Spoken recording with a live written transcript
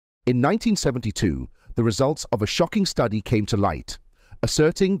In 1972, the results of a shocking study came to light,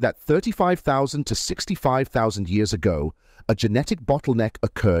 asserting that 35,000 to 65,000 years ago, a genetic bottleneck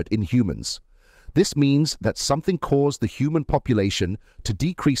occurred in humans. This means that something caused the human population to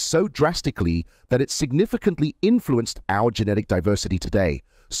decrease so drastically that it significantly influenced our genetic diversity today.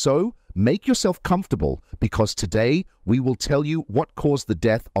 So, make yourself comfortable, because today we will tell you what caused the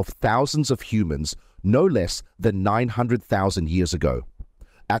death of thousands of humans no less than 900,000 years ago.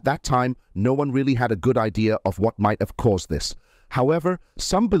 At that time, no one really had a good idea of what might have caused this. However,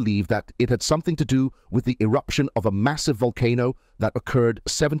 some believe that it had something to do with the eruption of a massive volcano that occurred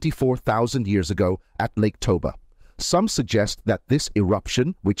 74,000 years ago at Lake Toba. Some suggest that this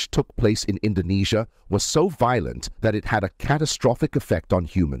eruption, which took place in Indonesia, was so violent that it had a catastrophic effect on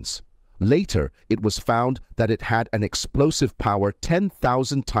humans. Later, it was found that it had an explosive power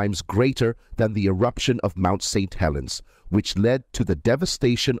 10,000 times greater than the eruption of Mount St. Helens, which led to the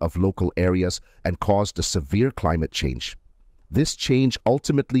devastation of local areas and caused a severe climate change. This change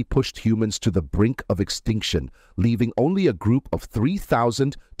ultimately pushed humans to the brink of extinction, leaving only a group of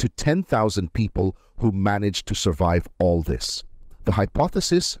 3,000 to 10,000 people who managed to survive all this. The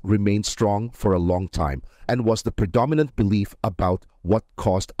hypothesis remained strong for a long time and was the predominant belief about what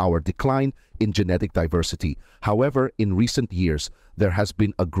caused our decline in genetic diversity. However, in recent years, there has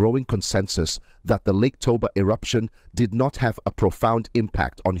been a growing consensus that the Lake Toba eruption did not have a profound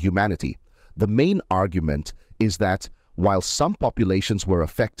impact on humanity. The main argument is that while some populations were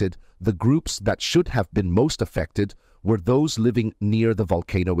affected, the groups that should have been most affected were those living near the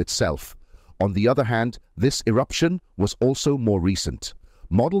volcano itself. On the other hand, this eruption was also more recent.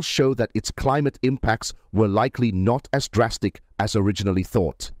 Models show that its climate impacts were likely not as drastic as originally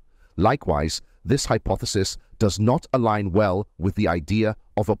thought. Likewise, this hypothesis does not align well with the idea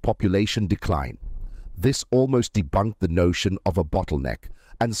of a population decline. This almost debunked the notion of a bottleneck,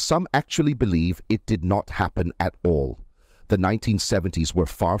 and some actually believe it did not happen at all. The 1970s were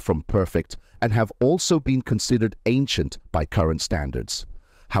far from perfect and have also been considered ancient by current standards.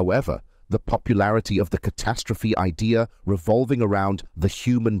 However, the popularity of the catastrophe idea revolving around the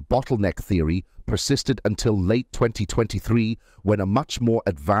human bottleneck theory persisted until late 2023, when a much more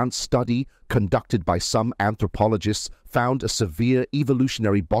advanced study conducted by some anthropologists found a severe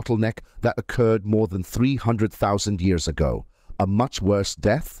evolutionary bottleneck that occurred more than 300,000 years ago. A much worse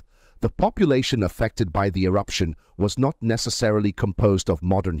death? The population affected by the eruption was not necessarily composed of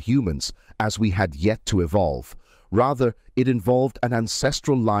modern humans, as we had yet to evolve. Rather, it involved an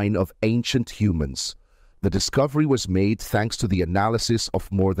ancestral line of ancient humans. The discovery was made thanks to the analysis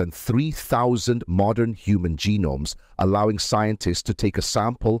of more than 3,000 modern human genomes, allowing scientists to take a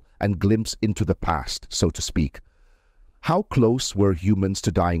sample and glimpse into the past, so to speak. How close were humans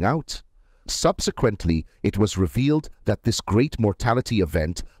to dying out? Subsequently, it was revealed that this great mortality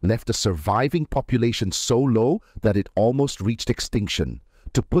event left a surviving population so low that it almost reached extinction.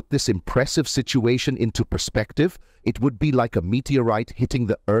 To put this impressive situation into perspective, it would be like a meteorite hitting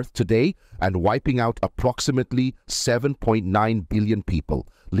the Earth today and wiping out approximately 7.9 billion people,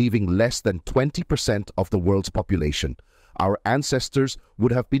 leaving less than 20% of the world's population. Our ancestors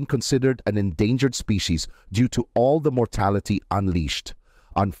would have been considered an endangered species due to all the mortality unleashed.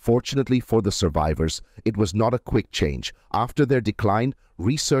 Unfortunately for the survivors, it was not a quick change. After their decline,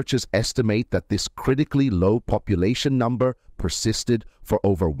 researchers estimate that this critically low population number persisted for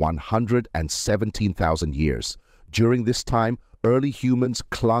over 117,000 years. During this time, early humans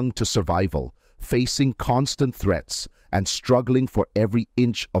clung to survival, facing constant threats and struggling for every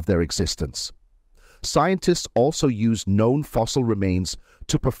inch of their existence. Scientists also used known fossil remains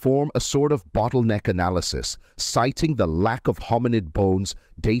to perform a sort of bottleneck analysis, citing the lack of hominid bones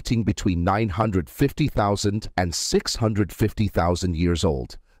dating between 950,000 and 650,000 years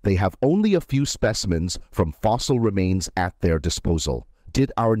old. They have only a few specimens from fossil remains at their disposal.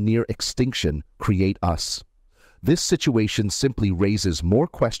 Did our near extinction create us? This situation simply raises more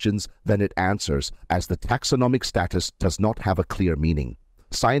questions than it answers, as the taxonomic status does not have a clear meaning.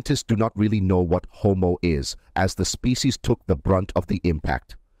 Scientists do not really know what Homo is, as the species took the brunt of the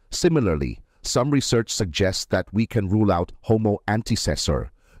impact. Similarly, some research suggests that we can rule out Homo antecessor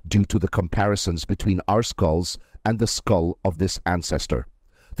due to the comparisons between our skulls and the skull of this ancestor.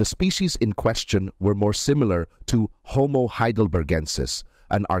 The species in question were more similar to Homo heidelbergensis,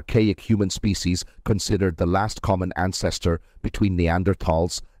 an archaic human species considered the last common ancestor between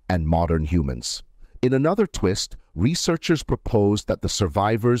Neanderthals and modern humans. In another twist, researchers proposed that the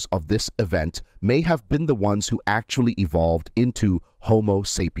survivors of this event may have been the ones who actually evolved into Homo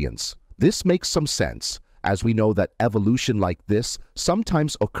sapiens. This makes some sense, as we know that evolution like this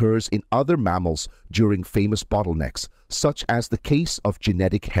sometimes occurs in other mammals during famous bottlenecks, such as the case of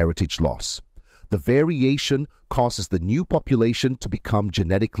genetic heritage loss. The variation causes the new population to become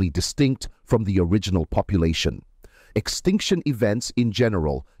genetically distinct from the original population. Extinction events in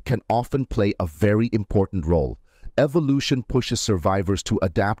general can often play a very important role. Evolution pushes survivors to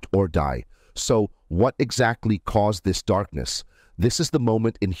adapt or die. So, what exactly caused this darkness? This is the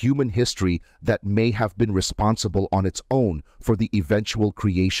moment in human history that may have been responsible on its own for the eventual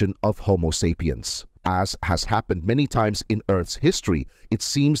creation of Homo sapiens. As has happened many times in Earth's history, it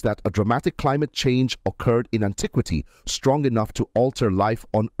seems that a dramatic climate change occurred in antiquity, strong enough to alter life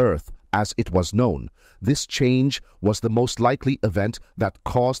on Earth as it was known. This change was the most likely event that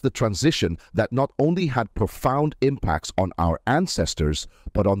caused the transition that not only had profound impacts on our ancestors,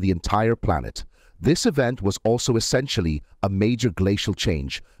 but on the entire planet. This event was also essentially a major glacial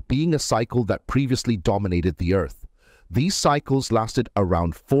change, being a cycle that previously dominated the Earth. These cycles lasted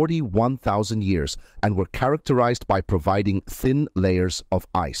around 41,000 years and were characterized by providing thin layers of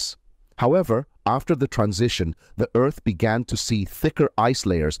ice. However, after the transition, the Earth began to see thicker ice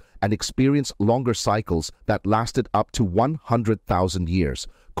layers and experience longer cycles that lasted up to 100,000 years,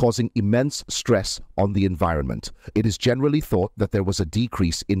 causing immense stress on the environment. It is generally thought that there was a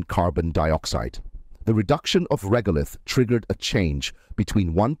decrease in carbon dioxide. The reduction of regolith triggered a change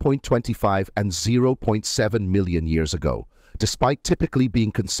between 1.25 and 0.7 million years ago, despite typically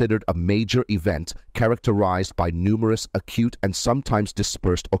being considered a major event characterized by numerous acute and sometimes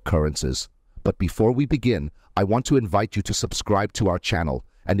dispersed occurrences. But before we begin, I want to invite you to subscribe to our channel,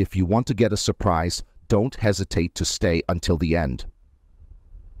 and if you want to get a surprise, don't hesitate to stay until the end.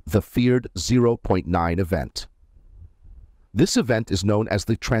 The feared 0.9 event. This event is known as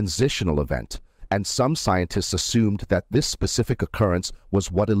the transitional event, and some scientists assumed that this specific occurrence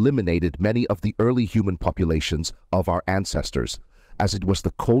was what eliminated many of the early human populations of our ancestors. As it was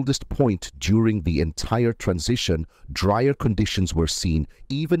the coldest point during the entire transition, drier conditions were seen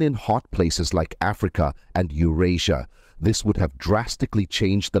even in hot places like Africa and Eurasia. This would have drastically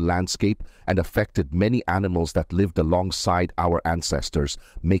changed the landscape and affected many animals that lived alongside our ancestors,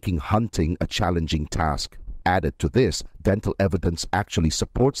 making hunting a challenging task. Added to this, dental evidence actually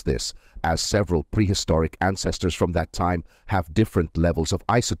supports this, as several prehistoric ancestors from that time have different levels of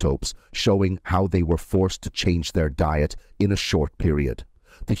isotopes, showing how they were forced to change their diet in a short period.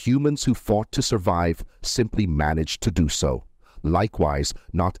 The humans who fought to survive simply managed to do so. Likewise,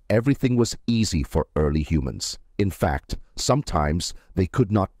 not everything was easy for early humans. In fact, sometimes they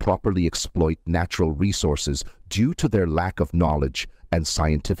could not properly exploit natural resources due to their lack of knowledge and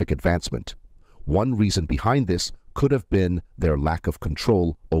scientific advancement. One reason behind this could have been their lack of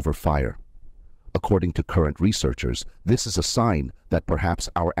control over fire. According to current researchers, this is a sign that perhaps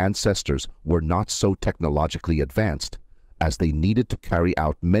our ancestors were not so technologically advanced, as they needed to carry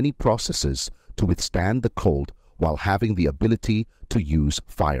out many processes to withstand the cold while having the ability to use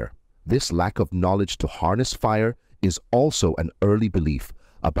fire. This lack of knowledge to harness fire is also an early belief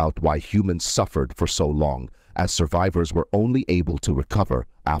about why humans suffered for so long, as survivors were only able to recover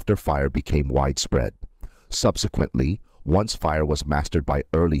after fire became widespread. Subsequently, once fire was mastered by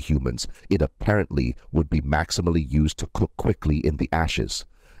early humans, it apparently would be maximally used to cook quickly in the ashes,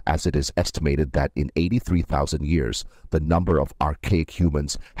 as it is estimated that in 83,000 years, the number of archaic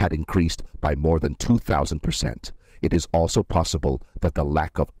humans had increased by more than 2,000%. It is also possible that the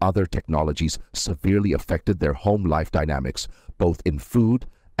lack of other technologies severely affected their home life dynamics, both in food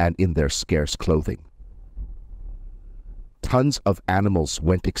and in their scarce clothing. Tons of animals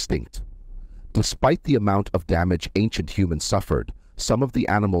went extinct. Despite the amount of damage ancient humans suffered, some of the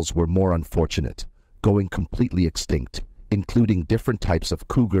animals were more unfortunate, going completely extinct, including different types of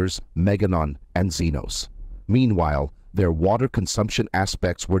cougars, meganon, and xenos. Meanwhile, their water consumption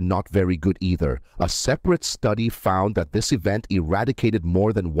aspects were not very good either. A separate study found that this event eradicated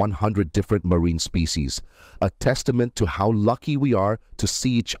more than 100 different marine species, a testament to how lucky we are to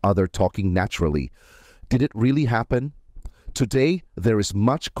see each other talking naturally. Did it really happen? Today, there is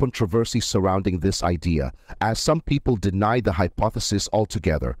much controversy surrounding this idea, as some people deny the hypothesis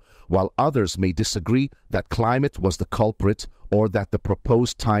altogether, while others may disagree that climate was the culprit or that the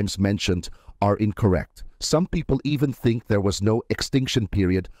proposed times mentioned are incorrect. Some people even think there was no extinction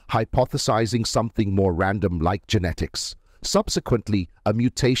period, hypothesizing something more random like genetics. Subsequently, a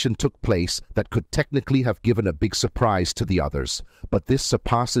mutation took place that could technically have given a big surprise to the others, but this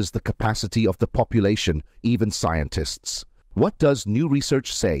surpasses the capacity of the population, even scientists. What does new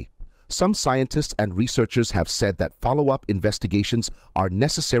research say? Some scientists and researchers have said that follow-up investigations are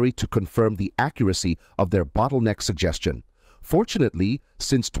necessary to confirm the accuracy of their bottleneck suggestion. Fortunately,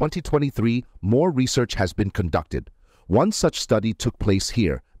 since 2023, more research has been conducted. One such study took place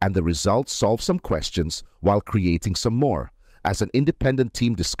here, and the results solved some questions while creating some more. As an independent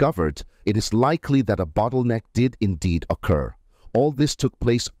team discovered, it is likely that a bottleneck did indeed occur. All this took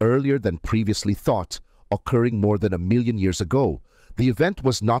place earlier than previously thought, occurring more than 1 million years ago. The event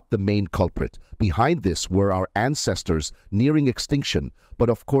was not the main culprit. Behind this were our ancestors nearing extinction, but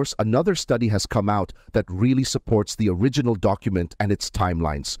of course another study has come out that really supports the original document and its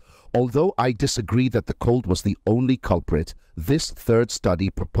timelines. Although I disagree that the cold was the only culprit, this third study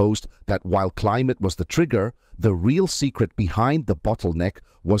proposed that while climate was the trigger, the real secret behind the bottleneck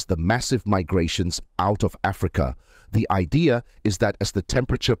was the massive migrations out of Africa. The idea is that as the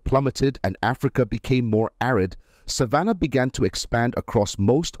temperature plummeted and Africa became more arid, savanna began to expand across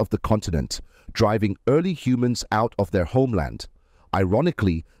most of the continent, driving early humans out of their homeland.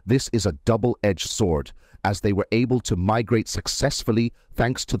 Ironically, this is a double-edged sword, as they were able to migrate successfully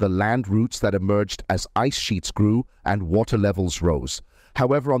thanks to the land routes that emerged as ice sheets grew and water levels rose.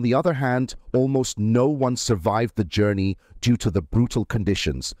 However, on the other hand, almost no one survived the journey due to the brutal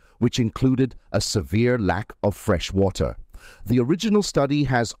conditions, which included a severe lack of fresh water. The original study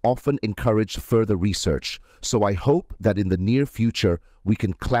has often encouraged further research, so I hope that in the near future we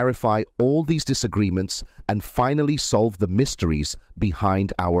can clarify all these disagreements and finally solve the mysteries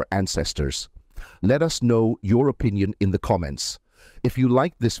behind our ancestors. Let us know your opinion in the comments. If you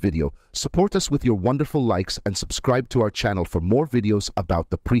liked this video, support us with your wonderful likes and subscribe to our channel for more videos about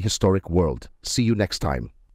the prehistoric world. See you next time.